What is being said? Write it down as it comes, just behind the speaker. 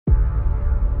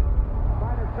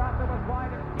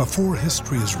Before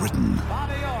history is written,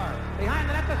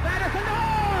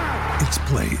 it's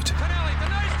played.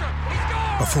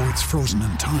 Before it's frozen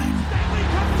in time,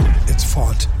 it's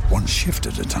fought one shift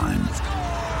at a time.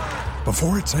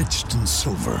 Before it's etched in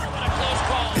silver,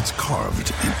 it's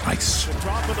carved in ice.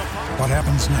 What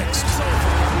happens next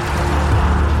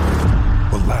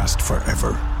will last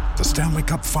forever. The Stanley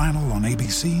Cup Final on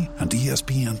ABC and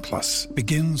ESPN Plus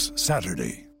begins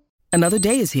Saturday. Another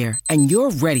day is here, and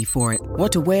you're ready for it.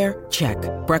 What to wear? Check.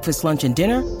 Breakfast, lunch, and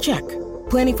dinner? Check.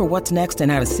 Planning for what's next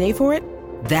and how to save for it?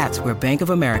 That's where Bank of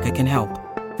America can help.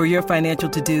 For your financial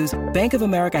to-dos, Bank of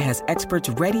America has experts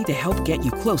ready to help get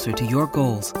you closer to your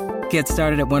goals. Get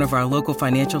started at one of our local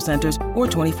financial centers or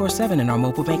 24/7 in our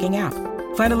mobile banking app.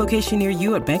 Find a location near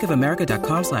you at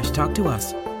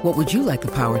bankofamerica.com/talktous. What would you like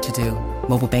the power to do?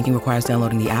 Mobile banking requires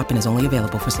downloading the app and is only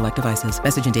available for select devices.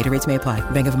 Message and data rates may apply.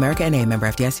 Bank of America N.A., member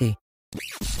FDIC.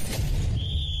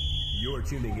 You're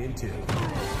tuning into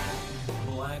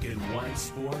Black and White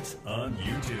Sports on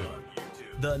YouTube.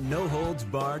 The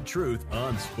no-holds-barred truth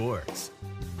on sports.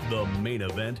 The main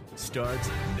event starts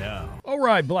now. All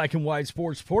right, Black and White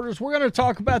Sports supporters, we're going to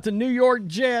talk about the New York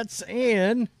Jets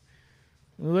and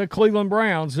the Cleveland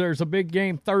Browns. There's a big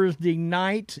game Thursday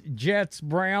night,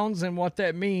 Jets-Browns, and what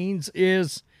that means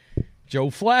is Joe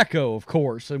Flacco, of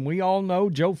course. And we all know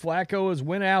Joe Flacco has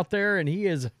went out there and he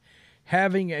is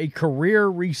having a career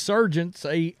resurgence,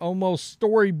 a almost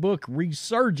storybook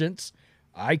resurgence.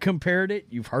 I compared it.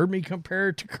 You've heard me compare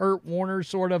it to Kurt Warner,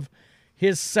 sort of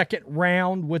his second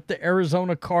round with the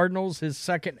Arizona Cardinals, his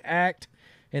second act.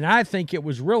 And I think it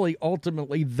was really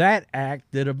ultimately that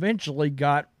act that eventually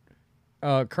got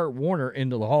Kurt Warner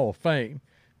into the Hall of Fame.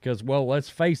 Because, well, let's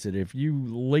face it, if you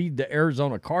lead the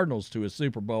Arizona Cardinals to a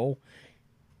Super Bowl,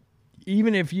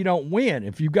 even if you don't win,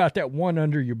 if you got that one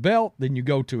under your belt, then you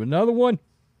go to another one.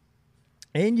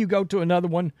 And you go to another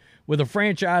one with a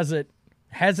franchise that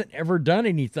hasn't ever done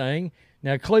anything.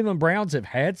 Now, Cleveland Browns have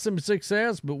had some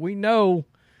success, but we know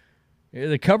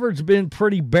the cupboard's been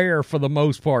pretty bare for the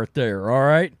most part there, all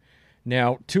right?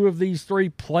 Now, 2 of these 3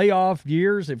 playoff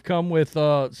years have come with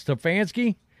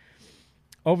Stefanski.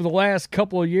 Over the last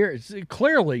couple of years,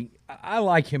 clearly, I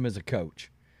like him as a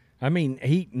coach. I mean,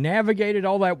 he navigated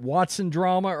all that Watson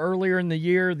drama earlier in the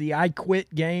year, the I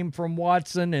quit game from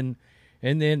Watson, and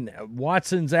then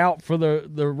Watson's out for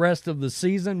the rest of the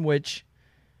season, which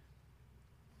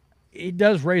it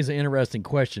does raise an interesting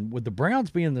question. Would the Browns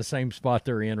be in the same spot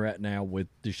they're in right now with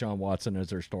Deshaun Watson as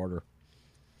their starter?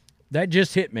 That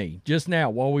just hit me just now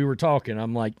while we were talking.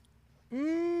 I'm like,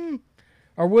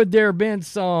 or would there have been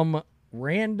some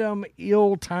random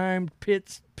ill-timed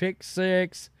pick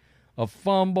six, a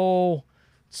fumble,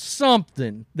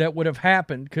 something that would have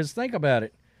happened? Because think about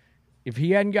it. If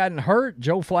he hadn't gotten hurt,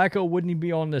 Joe Flacco wouldn't even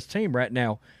be on this team right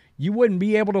now. You wouldn't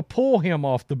be able to pull him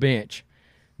off the bench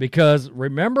because,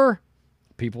 remember,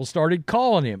 people started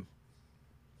calling him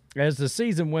as the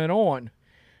season went on.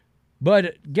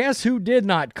 But guess who did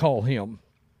not call him?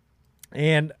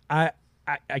 And I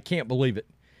can't believe it.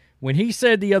 When he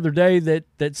said the other day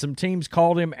that some teams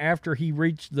called him after he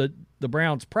reached the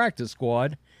Browns practice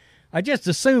squad, I just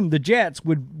assumed the Jets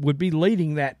would be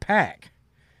leading that pack.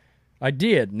 I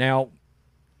did. Now,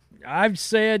 I've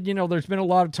said, there's been a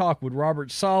lot of talk. Would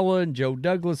Robert Saleh and Joe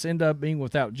Douglas end up being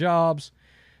without jobs?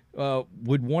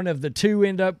 Would one of the two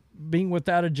end up being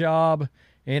without a job?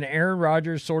 And Aaron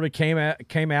Rodgers sort of came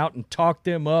out and talked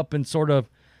them up and sort of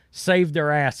saved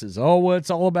their asses. Oh, well,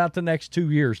 it's all about the next 2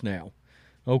 years now.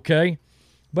 Okay?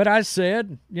 But I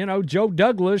said, Joe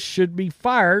Douglas should be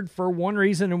fired for one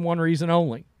reason and one reason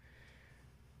only.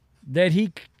 That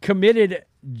he committed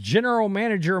general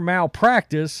manager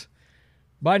malpractice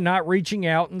by not reaching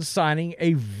out and signing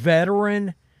a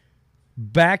veteran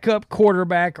backup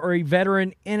quarterback or a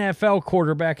veteran NFL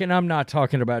quarterback. And I'm not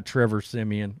talking about Trevor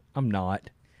Siemian. I'm not.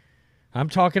 I'm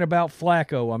talking about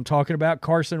Flacco. I'm talking about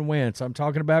Carson Wentz. I'm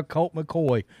talking about Colt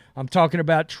McCoy. I'm talking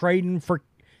about trading for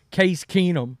Case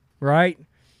Keenum, right?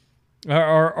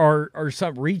 Or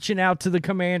some reaching out to the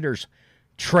Commanders,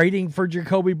 trading for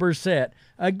Jacoby Brissett,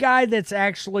 a guy that's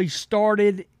actually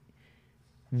started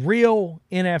real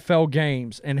NFL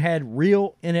games and had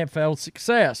real NFL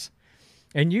success.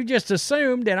 And you just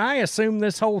assumed, and I assumed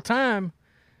this whole time,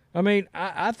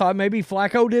 I thought maybe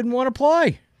Flacco didn't want to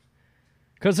play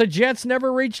because the Jets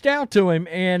never reached out to him.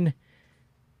 And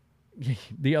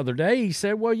the other day he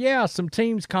said, well, yeah, some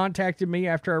teams contacted me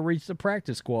after I reached the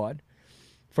practice squad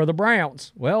for the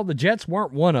Browns. Well, the Jets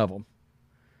weren't one of them.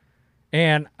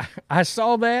 And I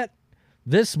saw that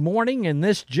this morning, and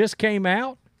this just came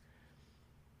out.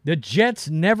 The Jets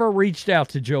never reached out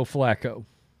to Joe Flacco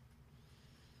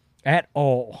at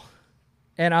all.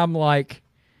 And I'm like,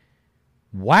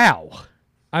 wow.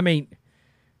 I mean,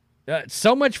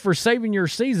 so much for saving your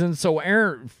season. So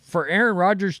for Aaron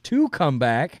Rodgers to come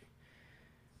back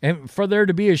and for there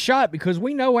to be a shot, because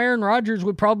we know Aaron Rodgers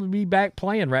would probably be back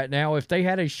playing right now if they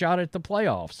had a shot at the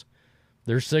playoffs.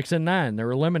 They're 6-9.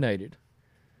 They're eliminated.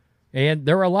 And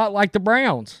they're a lot like the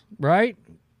Browns, right?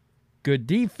 Good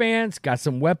defense, got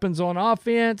some weapons on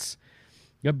offense.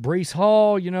 You got Breece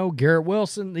Hall, Garrett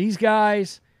Wilson. These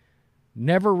guys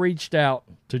never reached out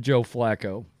to Joe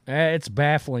Flacco. It's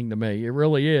baffling to me. It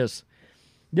really is.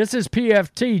 This is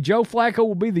PFT. Joe Flacco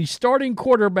will be the starting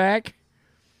quarterback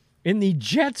in the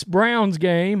Jets-Browns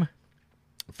game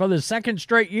for the second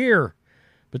straight year.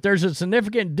 But there's a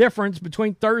significant difference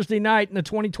between Thursday night and the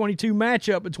 2022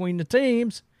 matchup between the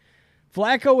teams.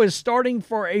 Flacco is starting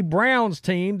for a Browns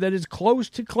team that is close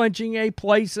to clinching a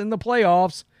place in the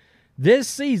playoffs this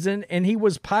season, and he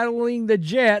was piloting the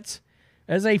Jets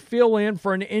as a fill-in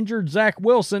for an injured Zach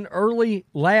Wilson early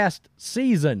last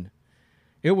season.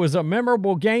 It was a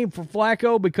memorable game for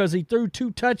Flacco because he threw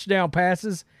 2 touchdown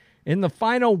passes in the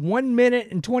final 1 minute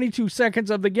and 22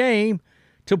 seconds of the game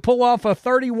to pull off a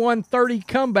 31-30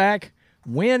 comeback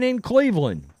win in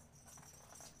Cleveland.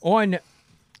 On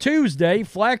Tuesday,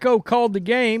 Flacco called the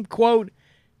game, quote,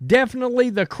 definitely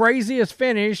the craziest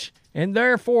finish and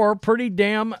therefore pretty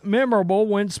damn memorable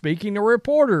when speaking to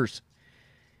reporters.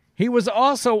 He was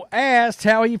also asked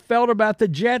how he felt about the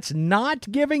Jets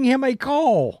not giving him a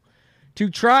call to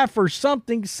try for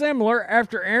something similar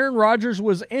after Aaron Rodgers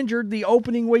was injured the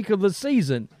opening week of the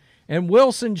season, and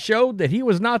Wilson showed that he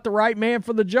was not the right man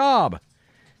for the job.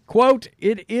 Quote,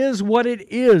 it is what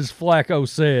it is, Flacco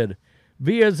said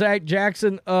via Zach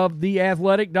Jackson of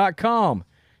theathletic.com.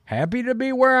 Happy to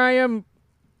be where I am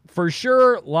for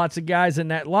sure. Lots of guys in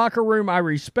that locker room I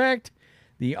respect.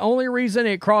 The only reason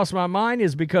it crossed my mind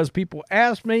is because people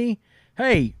asked me,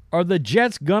 hey, are the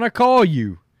Jets going to call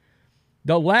you?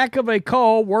 The lack of a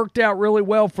call worked out really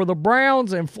well for the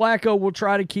Browns, and Flacco will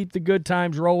try to keep the good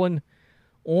times rolling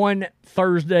on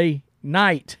Thursday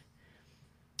night.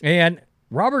 And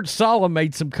Robert Saleh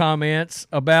made some comments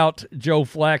about Joe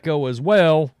Flacco as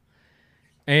well,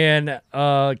 and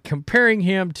comparing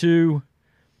him to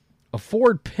a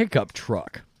Ford pickup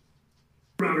truck.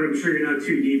 Robert, I'm sure you're not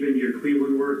too deep in your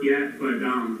Cleveland work yet, but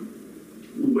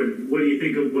what do you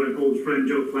think of what old friend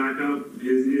Joe Flacco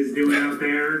is doing out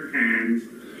there? And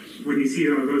when you see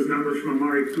those numbers from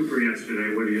Amari Cooper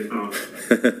yesterday, what are your thoughts?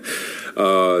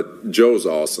 Joe's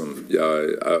awesome.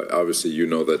 Obviously,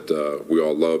 that we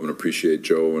all love and appreciate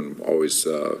Joe, and always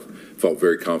felt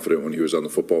very confident when he was on the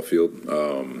football field.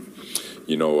 I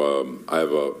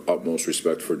have utmost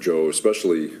respect for Joe,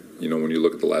 especially, when you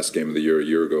look at the last game of the year a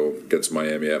year ago against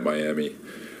Miami at Miami,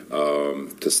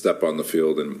 to step on the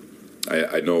field. And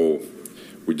I know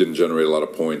we didn't generate a lot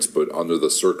of points, but under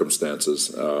the circumstances,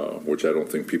 which I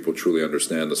don't think people truly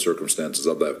understand the circumstances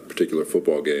of that particular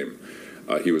football game,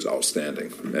 he was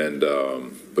outstanding. And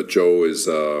but Joe is,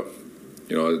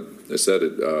 I've said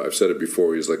it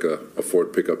before, he's like a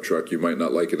Ford pickup truck. You might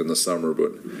not like it in the summer,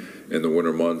 but in the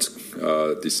winter months,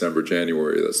 December,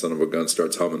 January, that son of a gun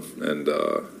starts humming, and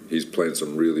he's playing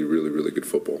some really, really, really good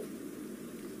football.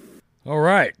 All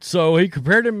right, so he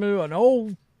compared him to an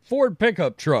old Ford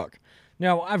pickup truck.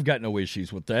 Now, I've got no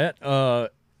issues with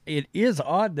that. It is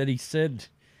odd that he said,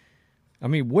 I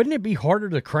mean, wouldn't it be harder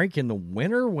to crank in the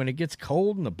winter when it gets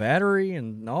cold and the battery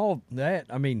and all that?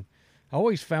 I mean, I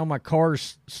always found my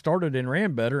cars started and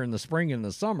ran better in the spring and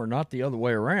the summer, not the other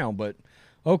way around. But,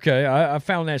 okay, I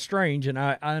found that strange, and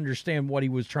I understand what he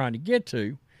was trying to get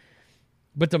to.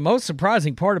 But the most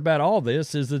surprising part about all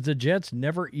this is that the Jets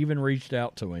never even reached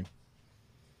out to him.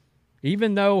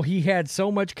 Even though he had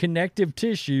so much connective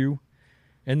tissue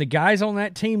and the guys on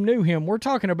that team knew him, we're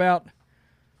talking about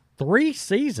 3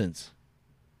 seasons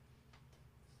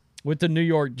with the New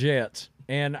York Jets.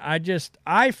 And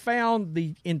I found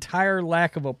the entire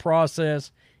lack of a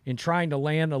process in trying to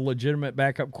land a legitimate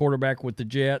backup quarterback with the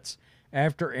Jets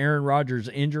after Aaron Rodgers'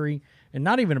 injury, and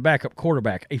not even a backup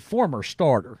quarterback, a former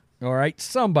starter, all right,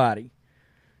 somebody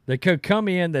that could come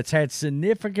in that's had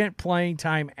significant playing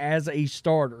time as a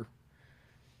starter.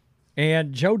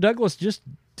 And Joe Douglas just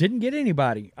didn't get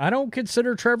anybody. I don't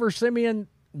consider Trevor Siemian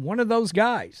one of those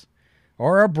guys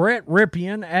or a Brett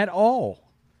Ripien at all.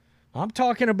 I'm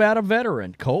talking about a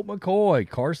veteran, Colt McCoy,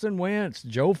 Carson Wentz,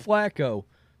 Joe Flacco.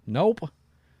 Nope.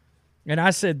 And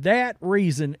I said that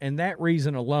reason and that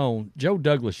reason alone, Joe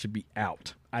Douglas should be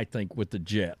out, I think, with the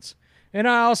Jets. And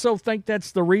I also think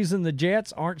that's the reason the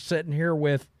Jets aren't sitting here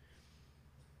with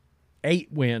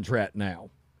 8 wins right now.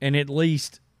 And at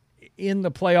least in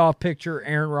the playoff picture,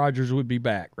 Aaron Rodgers would be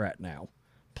back right now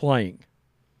playing.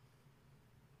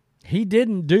 he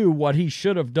didn't do what he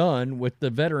should have done with the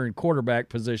veteran quarterback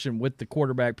position, with the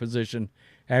quarterback position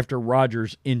after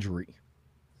Rodgers' injury.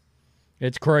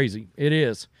 It's crazy. It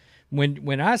is.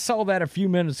 When I saw that a few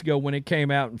minutes ago when it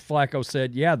came out and Flacco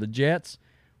said, yeah, the Jets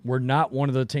were not one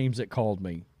of the teams that called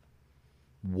me.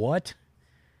 What?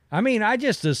 I mean, I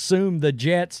just assumed the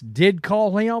Jets did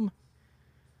call him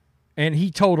and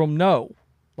he told them no.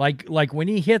 Like when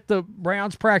he hit the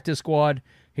Browns practice squad,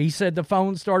 he said the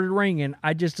phone started ringing.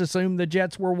 I just assumed the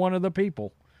Jets were one of the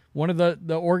people, one of the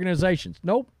organizations.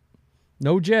 Nope.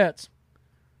 No Jets.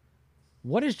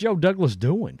 What is Joe Douglas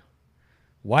doing?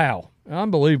 Wow.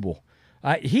 Unbelievable.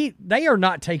 They are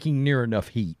not taking near enough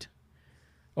heat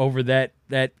over that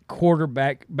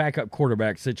backup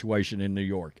quarterback situation in New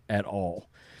York at all.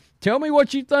 Tell me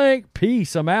what you think.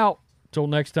 Peace. I'm out. Till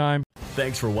next time.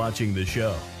 Thanks for watching the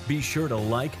show. Be sure to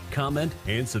like, comment,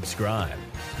 and subscribe.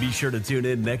 Be sure to tune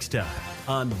in next time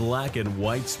on Black and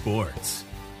White Sports.